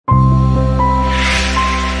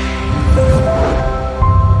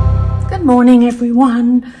Good morning,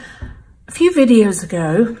 everyone. A few videos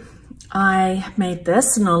ago, I made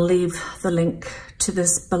this, and I'll leave the link to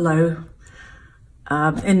this below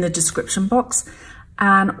in the description box.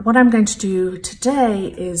 And what I'm going to do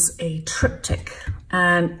today is a triptych.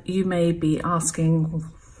 And you may be asking,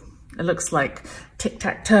 it looks like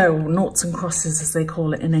tic-tac-toe, or noughts and crosses as they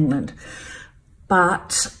call it in England.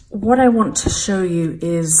 But what I want to show you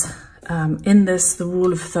is in this, the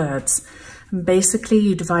rule of thirds. And basically,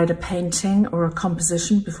 you divide a painting or a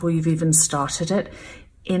composition before you've even started it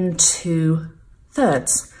into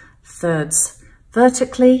thirds. Thirds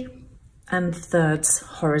vertically and thirds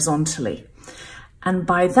horizontally. And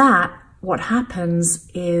by that, what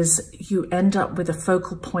happens is you end up with a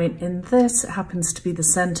focal point in this. It happens to be the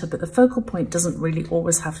center, but the focal point doesn't really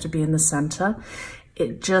always have to be in the center.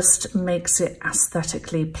 It just makes it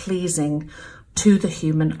aesthetically pleasing to the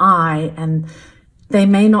human eye, and they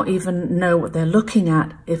may not even know what they're looking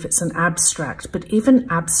at if it's an abstract, but even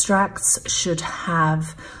abstracts should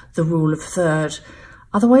have the rule of third.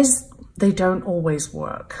 Otherwise, they don't always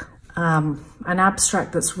work. An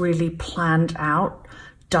abstract that's really planned out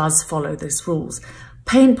does follow these rules.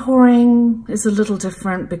 Paint pouring is a little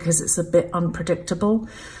different because it's a bit unpredictable,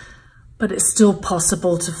 but it's still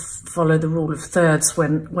possible to follow the rule of thirds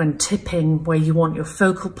when tipping where you want your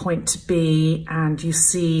focal point to be, and you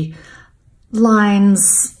see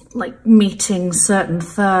lines like meeting certain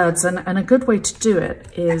thirds. And a good way to do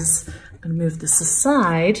it is, I'm going to move this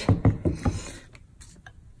aside.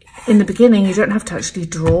 In the beginning, you don't have to actually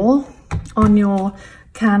draw on your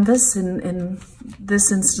canvas. In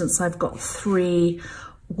this instance, I've got 3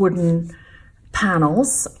 wooden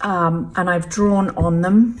panels, and I've drawn on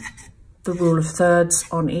them the rule of thirds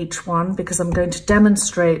on each one because I'm going to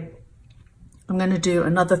demonstrate. I'm going to do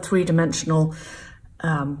another 3-dimensional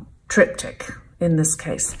triptych in this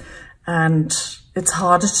case, and it's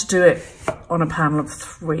harder to do it on a panel of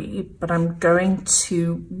 3, but I'm going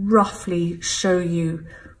to roughly show you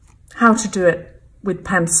how to do it with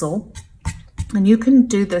pencil. And you can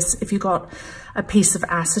do this if you got a piece of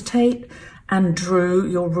acetate and drew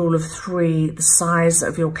your rule of 3 the size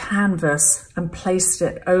of your canvas and placed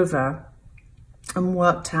it over and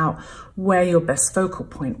worked out where your best focal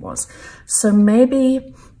point was. So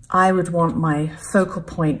maybe I would want my focal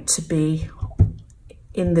point to be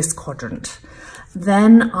in this quadrant.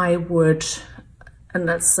 Then I would, and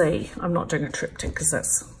let's say I'm not doing a triptych because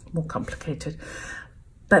that's more complicated,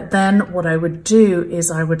 but then what I would do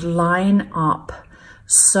is I would line up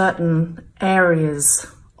certain areas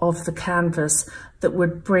of the canvas that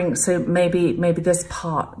would bring, so maybe this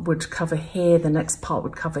part would cover here, the next part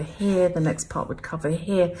would cover here, the next part would cover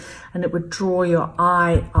here, and it would draw your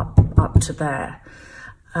eye up to there.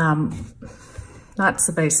 That's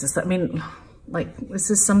the basis. I mean, like, this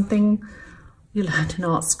is something you learned in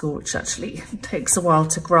art school, which actually takes a while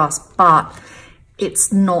to grasp, but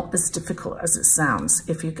it's not as difficult as it sounds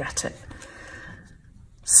if you get it.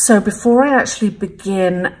 So before I actually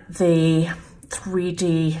begin the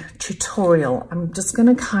 3D tutorial, I'm just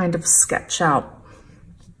going to kind of sketch out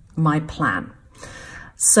my plan.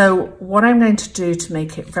 So what I'm going to do to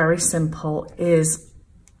make it very simple is,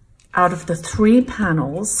 out of the 3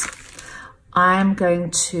 panels, I'm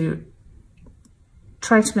going to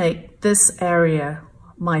try to make this area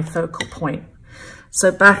my focal point.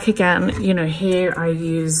 So back again, you know, here I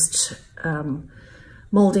used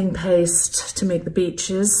molding paste to make the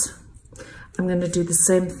beaches. I'm going to do the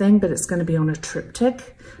same thing, but it's going to be on a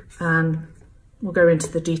triptych, and we'll go into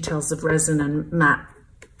the details of resin and matte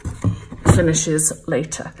finishes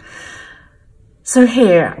later. So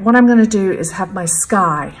here, what I'm going to do is have my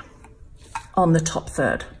sky on the top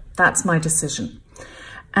third. That's my decision.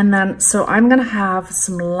 And then, so I'm going to have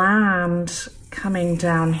some land coming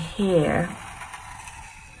down here.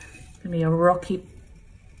 It's going to be a rocky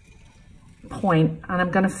point, and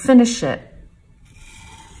I'm going to finish it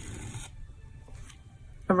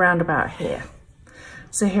around about here.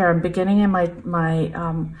 So here I'm beginning in my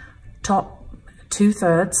top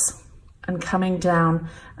 2/3 and coming down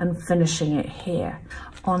and finishing it here.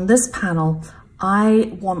 On this panel,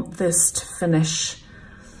 I want this to finish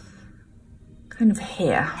kind of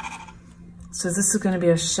here. So this is going to be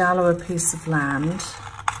a shallower piece of land.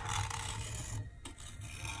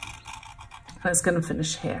 And it's going to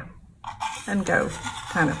finish here and go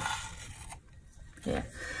kind of here.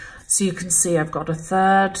 So you can see I've got a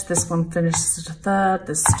third, this one finishes at a third,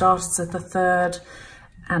 this starts at a third,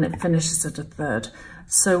 and it finishes at a third.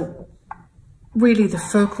 So really the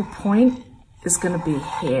focal point is going to be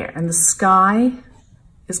here, and the sky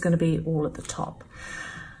is going to be all at the top.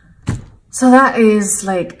 So that is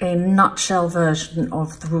like a nutshell version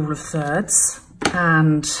of the rule of thirds,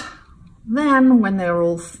 and Then when they're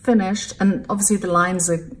all finished, and obviously the lines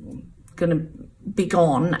are going to be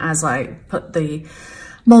gone as I put the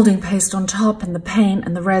molding paste on top and the paint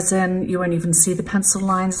and the resin, you won't even see the pencil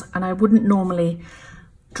lines. And I wouldn't normally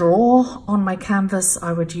draw on my canvas.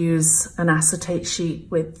 I would use an acetate sheet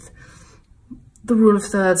with the rule of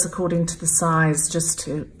thirds according to the size, just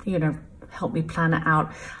to, you know, help me plan it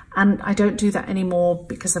out. And I don't do that anymore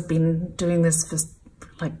because I've been doing this for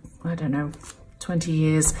like, I don't know, 20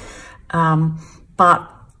 years.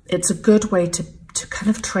 But it's a good way to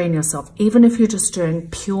kind of train yourself. Even if you're just doing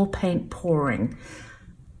pure paint pouring,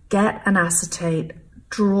 get an acetate,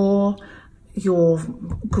 draw your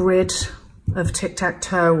grid of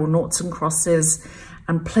tic-tac-toe or noughts and crosses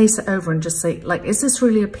and place it over and just say, like, is this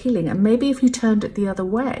really appealing? And maybe if you turned it the other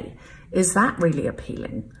way, is that really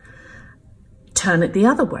appealing? Turn it the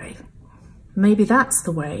other way. Maybe that's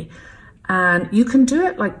the way. And you can do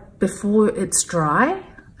it like before it's dry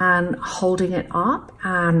and holding it up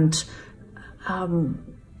and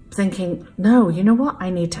thinking, no, you know what? I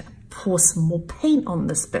need to pour some more paint on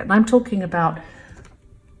this bit. And I'm talking about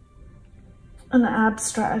an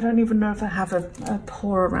abstract. I don't even know if I have a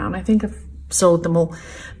pour around. I think I've sold them all.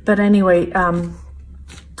 But anyway,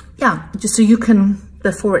 yeah, just so you can,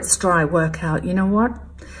 before it's dry, work out, you know what?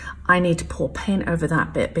 I need to pour paint over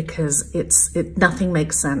that bit because nothing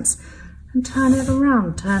makes sense. And turn it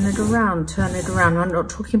around, turn it around, turn it around. I'm not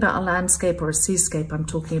talking about a landscape or a seascape. I'm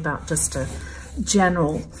talking about just a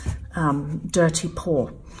general dirty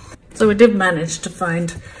pour. So I did manage to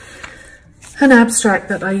find an abstract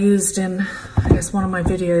that I used in, I guess, one of my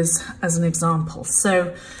videos as an example.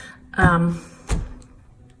 So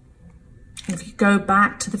if you go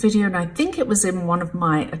back to the video, and I think it was in one of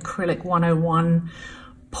my Acrylic 101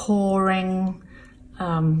 pouring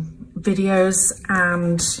videos,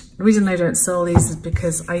 and the reason I don't sell these is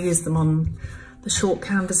because I use them on the short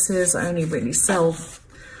canvases. I only really sell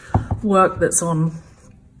work that's on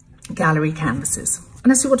gallery canvases.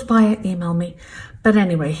 Unless you want to buy it, email me. But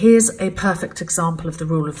anyway, here's a perfect example of the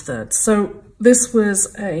rule of thirds. So this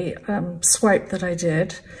was a swipe that I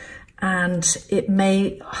did, and it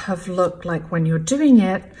may have looked like when you're doing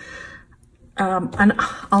it, and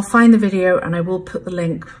I'll find the video and I will put the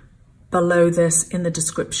link below this in the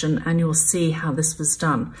description, and you'll see how this was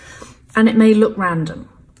done. And it may look random,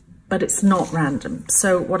 but it's not random.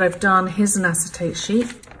 So what I've done, here's an acetate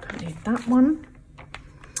sheet. Don't need that one.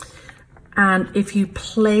 And if you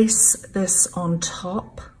place this on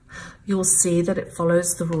top, you'll see that it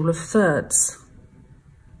follows the rule of thirds.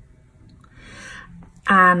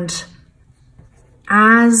 And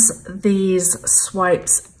as these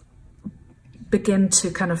swipes begin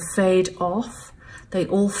to kind of fade off, they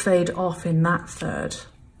all fade off in that third.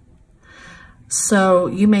 So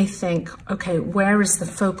you may think, okay, where is the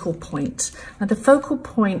focal point? Now the focal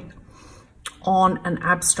point on an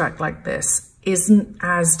abstract like this isn't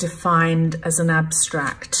as defined as an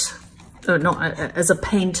abstract, or not as a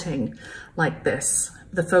painting like this.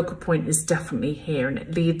 The focal point is definitely here, and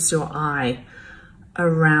it leads your eye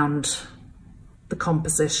around the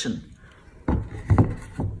composition.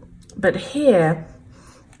 But here,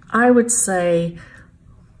 I would say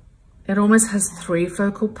it almost has 3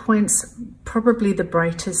 focal points, probably the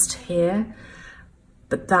brightest here,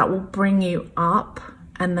 but that will bring you up,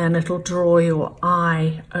 and then it'll draw your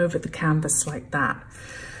eye over the canvas like that.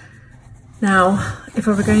 Now, if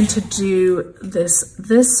I were going to do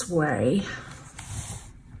this way,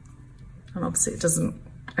 and obviously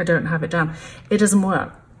I don't have it down, it doesn't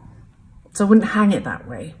work. So I wouldn't hang it that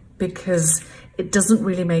way because it doesn't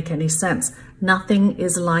really make any sense. Nothing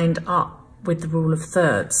is lined up with the rule of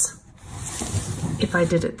thirds. If I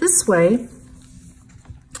did it this way,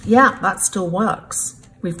 yeah, that still works.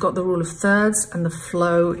 We've got the rule of thirds and the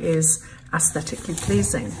flow is aesthetically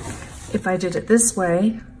pleasing. If I did it this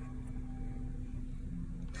way,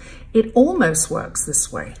 it almost works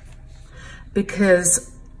this way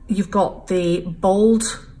because you've got the bold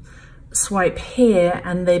swipe here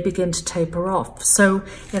and they begin to taper off. So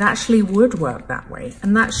it actually would work that way.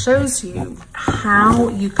 And that shows you how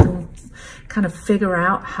you can kind of figure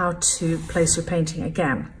out how to place your painting.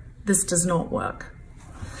 Again, this does not work.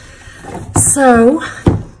 So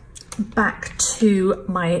back to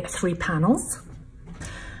my 3 panels.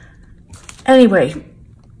 Anyway,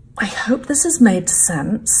 I hope this has made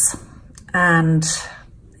sense, and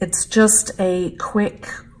it's just a quick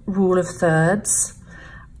rule of thirds.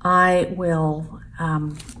 I will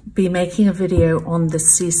be making a video on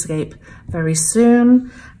this seascape very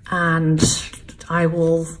soon, and I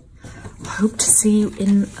will hope to see you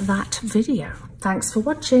in that video. Thanks for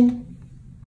watching.